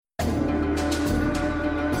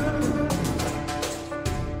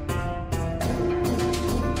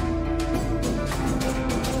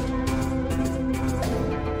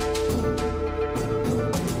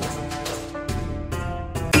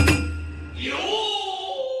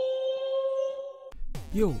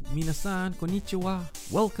Yo, minasan, konnichiwa.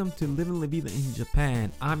 Welcome to Living La Vida in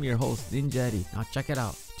Japan. I'm your host, Ninja Eddie. Now check it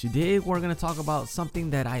out. Today we're going to talk about something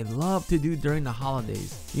that I love to do during the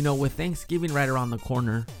holidays. You know, with Thanksgiving right around the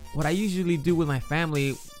corner, what I usually do with my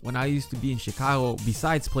family when I used to be in Chicago,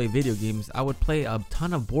 besides play video games, I would play a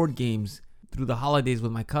ton of board games through the holidays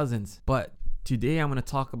with my cousins. But today I'm going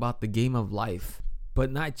to talk about the game of life.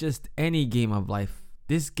 But not just any game of life.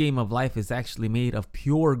 This game of life is actually made of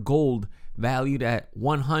pure gold, valued at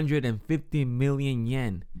 150 million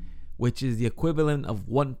yen, which is the equivalent of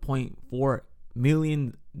 $1.4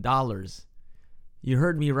 million. You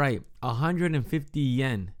heard me right, 150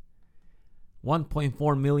 yen,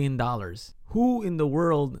 $1.4 million. Who in the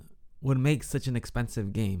world would make such an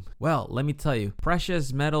expensive game? Well, let me tell you,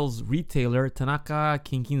 precious metals retailer Tanaka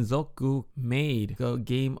Kinkinzoku made a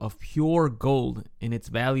game of pure gold, and it's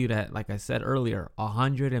valued at, like I said earlier,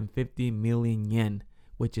 150 million yen,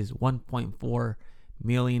 which is $1.4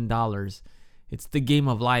 million. It's the game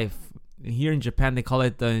of life. Here in Japan, they call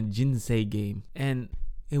it the Jinsei game. And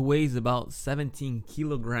it weighs about 17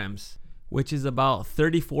 kilograms, which is about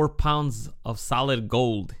 34 pounds of solid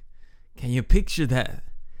gold. Can you picture that?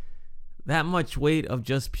 That much weight of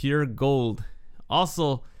just pure gold.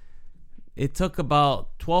 Also, it took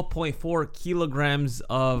about 12.4 kilograms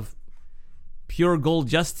of pure gold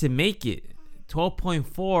just to make it.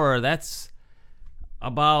 12.4, that's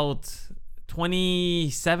about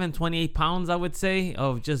 28 pounds, I would say,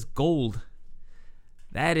 of just gold.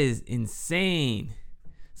 That is insane.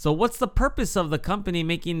 So what's the purpose of the company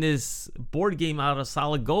making this board game out of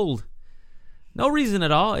solid gold? No reason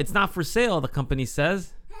at all. It's not for sale, the company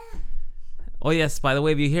says. Oh yes, by the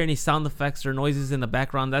way, if you hear any sound effects or noises in the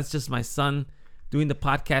background, that's just my son doing the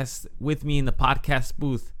podcast with me in the podcast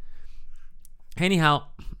booth. Anyhow,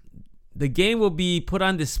 the game will be put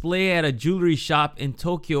on display at a jewelry shop in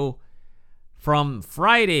Tokyo from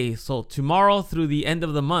Friday, so tomorrow, through the end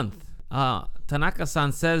of the month.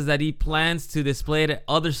 Tanaka-san says that he plans to display it at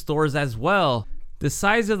other stores as well. The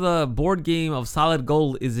size of the board game of solid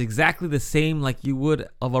gold is exactly the same like you would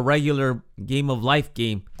of a regular game of life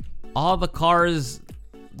game. All the cards,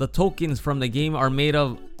 the tokens from the game are made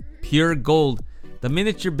of pure gold. The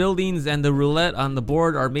miniature buildings and the roulette on the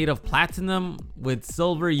board are made of platinum, with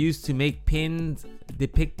silver used to make pins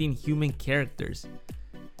depicting human characters.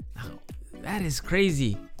 Now, that is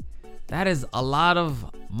crazy. That is a lot of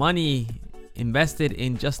money invested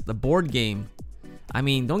in just the board game. I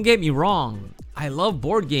mean, don't get me wrong. I love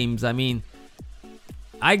board games. I mean,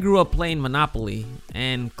 I grew up playing Monopoly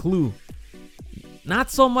and Clue.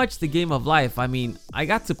 Not so much the game of life. I mean, I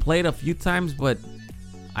got to play it a few times, but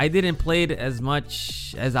I didn't play it as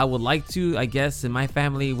much as I would like to. I guess in my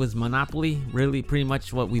family it was Monopoly, really pretty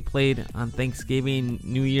much what we played on Thanksgiving,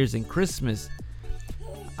 New Year's, and Christmas.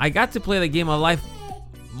 I got to play the game of life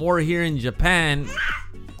more here in Japan.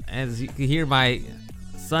 As you can hear, my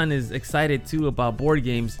son is excited too about board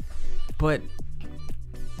games. But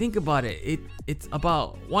think about it. It's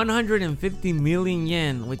about 150 million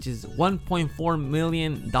yen, which is $1.4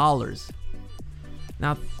 million.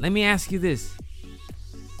 Now, let me ask you this.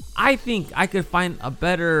 I think I could find a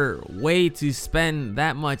better way to spend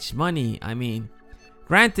that much money. I mean,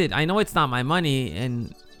 granted, I know it's not my money,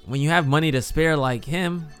 and when you have money to spare like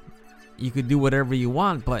him, you could do whatever you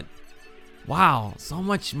want, but wow, so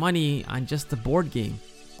much money on just a board game.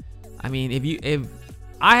 I mean, if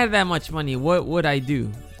I had that much money, what would I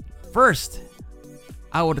do? First,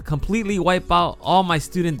 I would completely wipe out all my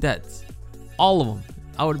student debts. All of them.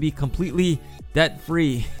 I would be completely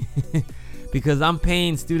debt-free. Because I'm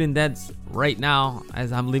paying student debts right now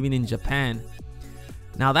as I'm living in Japan.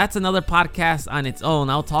 Now that's another podcast on its own.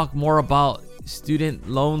 I'll talk more about student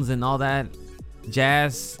loans and all that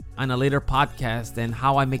jazz on a later podcast and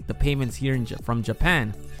how I make the payments here from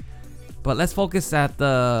Japan. But let's focus at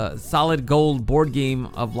the solid gold board game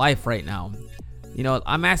of life right now. You know,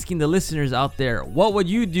 I'm asking the listeners out there, what would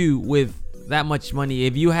you do with that much money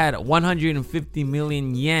if you had 150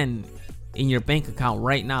 million yen in your bank account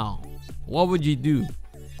right now? What would you do?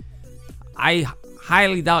 I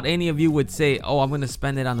highly doubt any of you would say, oh, I'm going to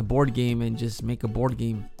spend it on a board game and just make a board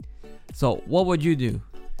game. So what would you do?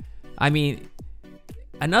 I mean,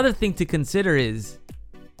 another thing to consider is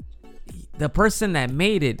the person that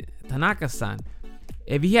made it, Tanaka-san.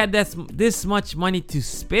 If he had this much money to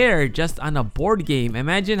spare just on a board game,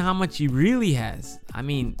 imagine how much he really has. I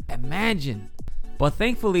mean, imagine. But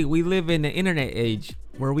thankfully, we live in the internet age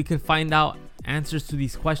where we can find out answers to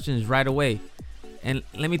these questions right away. And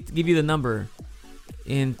let me give you the number.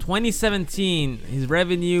 In 2017, his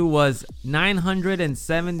revenue was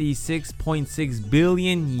 976.6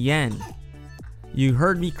 billion yen. You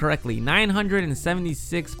heard me correctly.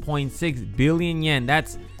 976.6 billion yen.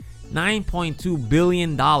 That's $9.2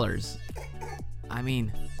 billion. I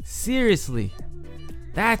mean, seriously.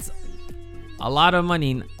 That's a lot of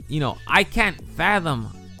money. You know, I can't fathom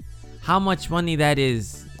how much money that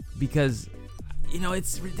is because, you know,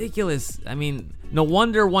 it's ridiculous. I mean, no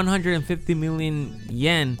wonder 150 million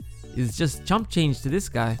yen is just chump change to this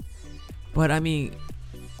guy. But I mean,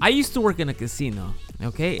 I used to work in a casino,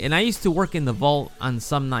 okay? And I used to work in the vault on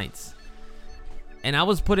some nights. And I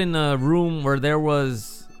was put in a room where there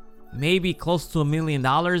was maybe close to $1 million,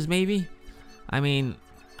 maybe. I mean,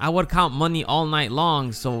 I would count money all night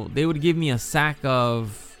long. So they would give me a sack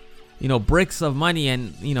of, you know, bricks of money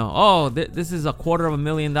and, you know, oh, this is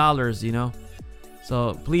 $250,000, you know.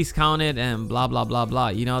 So please count it and blah, blah, blah, blah.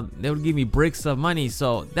 You know, they would give me bricks of money.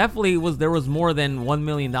 So definitely there was more than $1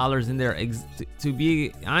 million in there. To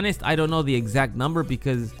be honest, I don't know the exact number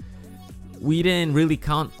because we didn't really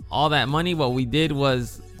count all that money. What we did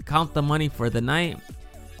was count the money for the night.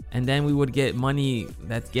 And then we would get money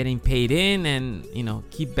that's getting paid in and, you know,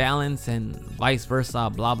 keep balance and vice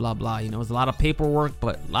versa, blah, blah, blah. You know, it was a lot of paperwork,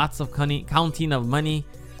 but lots of counting of money.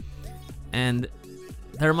 And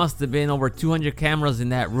there must have been over 200 cameras in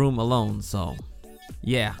that room alone. So,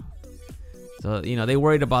 yeah. So, you know, they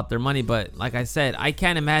worried about their money. But like I said, I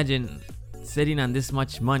can't imagine sitting on this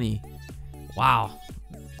much money. Wow.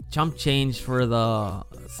 Chump change for the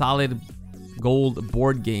solid gold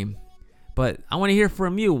board game. But I want to hear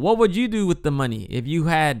from you. What would you do with the money if you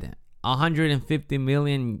had 150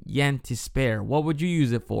 million yen to spare? What would you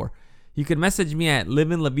use it for? You could message me at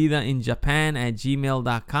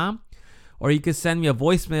livinglavidainjapan@gmail.com, or you could send me a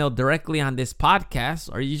voicemail directly on this podcast,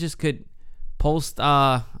 or you just could post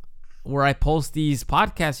where I post these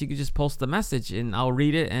podcasts. You could just post a message and I'll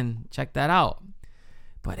read it and check that out.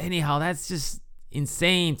 But anyhow, that's just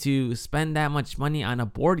insane to spend that much money on a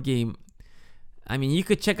board game. I mean, you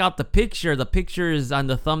could check out the picture. The picture is on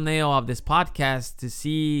the thumbnail of this podcast to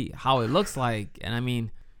see how it looks like. And I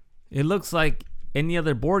mean, it looks like any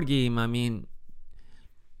other board game. I mean,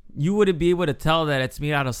 you wouldn't be able to tell that it's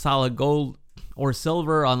made out of solid gold or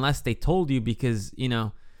silver unless they told you because, you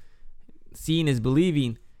know, seeing is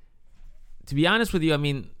believing. To be honest with you, I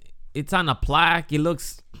mean, it's on a plaque. It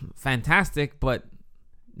looks fantastic, but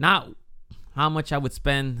not how much I would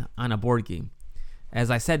spend on a board game. As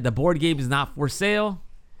I said, the board game is not for sale,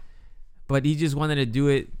 but he just wanted to do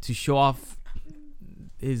it to show off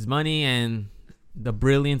his money and the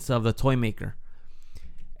brilliance of the toy maker.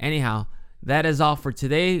 Anyhow, that is all for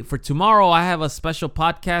today. For tomorrow, I have a special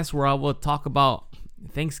podcast where I will talk about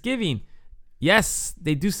Thanksgiving. Yes,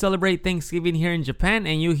 they do celebrate Thanksgiving here in Japan,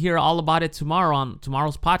 and you'll hear all about it tomorrow on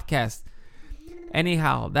tomorrow's podcast.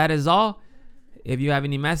 Anyhow, that is all. If you have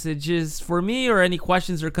any messages for me or any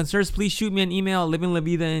questions or concerns, please shoot me an email,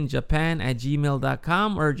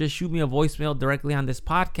 livinglavidainjapan@gmail.com, or just shoot me a voicemail directly on this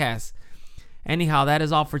podcast. Anyhow, that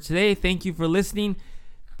is all for today. Thank you for listening.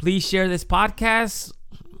 Please share this podcast.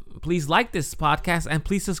 Please like this podcast, and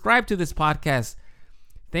please subscribe to this podcast.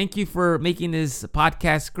 Thank you for making this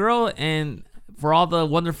podcast grow and for all the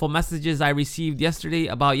wonderful messages I received yesterday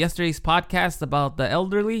about yesterday's podcast about the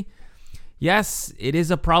elderly. Yes, it is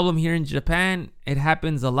a problem here in Japan. It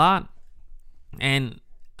happens a lot. And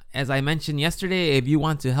as I mentioned yesterday, if you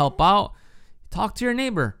want to help out, talk to your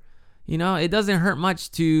neighbor. You know, it doesn't hurt much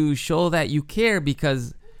to show that you care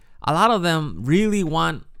because a lot of them really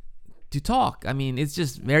want to talk. I mean, it's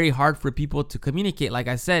just very hard for people to communicate. Like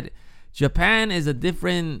I said, Japan is a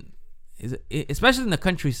different, especially in the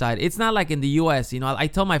countryside. It's not like in the US. You know, I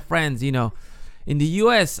tell my friends, you know, in the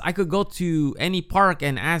US, I could go to any park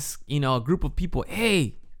and ask, you know, a group of people,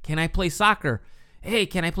 hey, can I play soccer? Hey,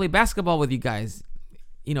 can I play basketball with you guys?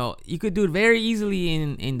 You know, you could do it very easily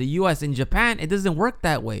in the US. In Japan, it doesn't work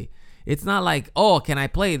that way. It's not like, oh, can I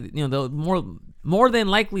play? You know, they'll more than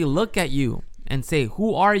likely look at you and say,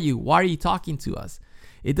 who are you? Why are you talking to us?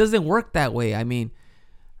 It doesn't work that way. I mean,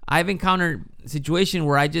 I've encountered a situation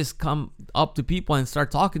where I just come up to people and start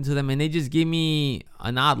talking to them and they just give me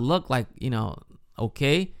an odd look like, you know,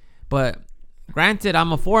 okay. But granted,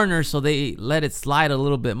 I'm a foreigner, so they let it slide a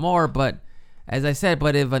little bit more. But as I said,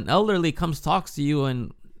 but if an elderly talks to you,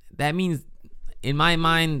 and that means in my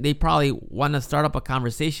mind, they probably want to start up a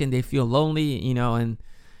conversation. They feel lonely, you know, and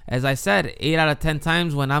as I said, 8 out of 10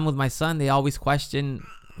 times when I'm with my son, they always question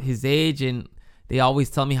his age and they always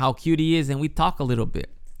tell me how cute he is, and we talk a little bit.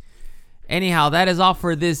 Anyhow, that is all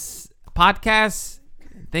for this podcast.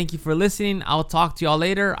 Thank you for listening. I'll talk to y'all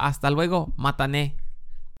later. Hasta luego. Matane.